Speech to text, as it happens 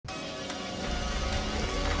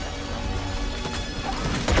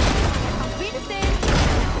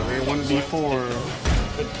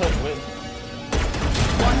1v4. Good tilt win.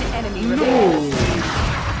 One enemy remaining.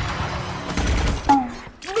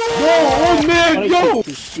 Oh man, yo!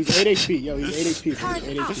 He's 8 HP, yo, he's 8 HP, bro. He's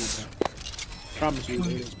 8 HP, bro. Promise you,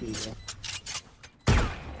 he's 8 HP, bro.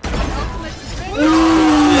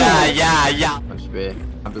 Yeah. Push B.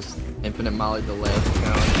 I'm just infinite molly delay.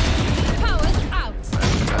 Powers out.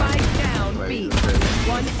 Spike down B.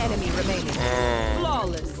 One enemy remaining.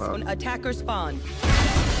 Flawless. When attacker spawn.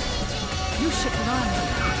 You should run.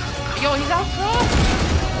 Yo, he's out front.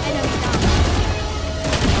 Enemy down.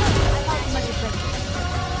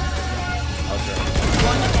 Okay.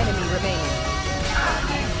 One enemy remaining.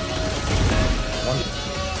 One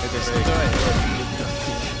enemy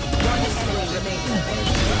remaining.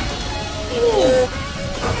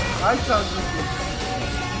 I found this.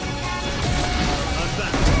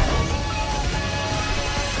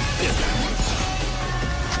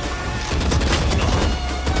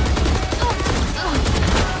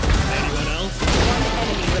 One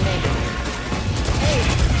enemy remaining.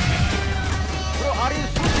 Bro, are you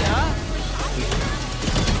shooting, huh?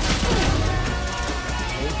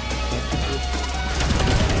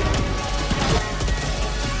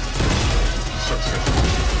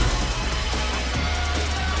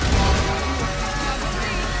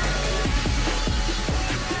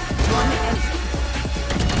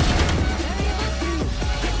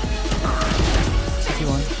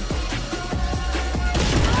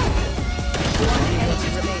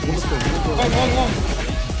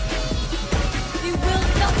 You will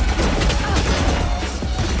not.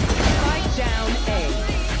 Spike down A.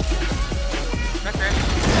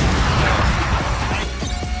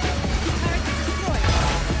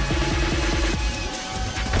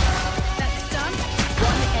 That's done.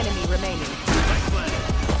 One enemy remaining.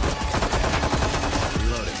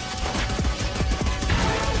 Reloading.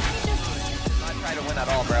 Not trying to win at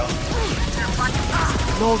all, bro.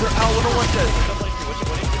 No, they're out. What do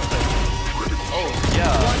Oh,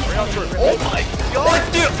 yeah. Oh my god,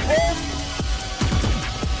 dude!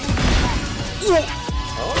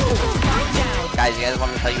 Guys, you guys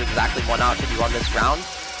want me to tell you exactly what not to do on this round?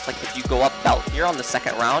 Like, if you go up belt here on the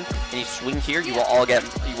second round and you swing here, you will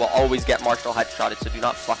always get martial headshotted. So do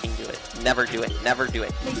not fucking do it. Never do it. Never do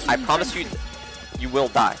it. I promise you, you will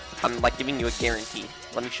die. I'm like giving you a guarantee.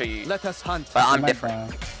 Let me show you. Let us hunt. But I'm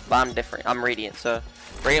different. I'm Radiant. So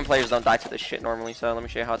Radiant players don't die to this shit normally. So let me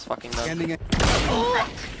show you how it's fucking done.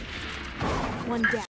 One down.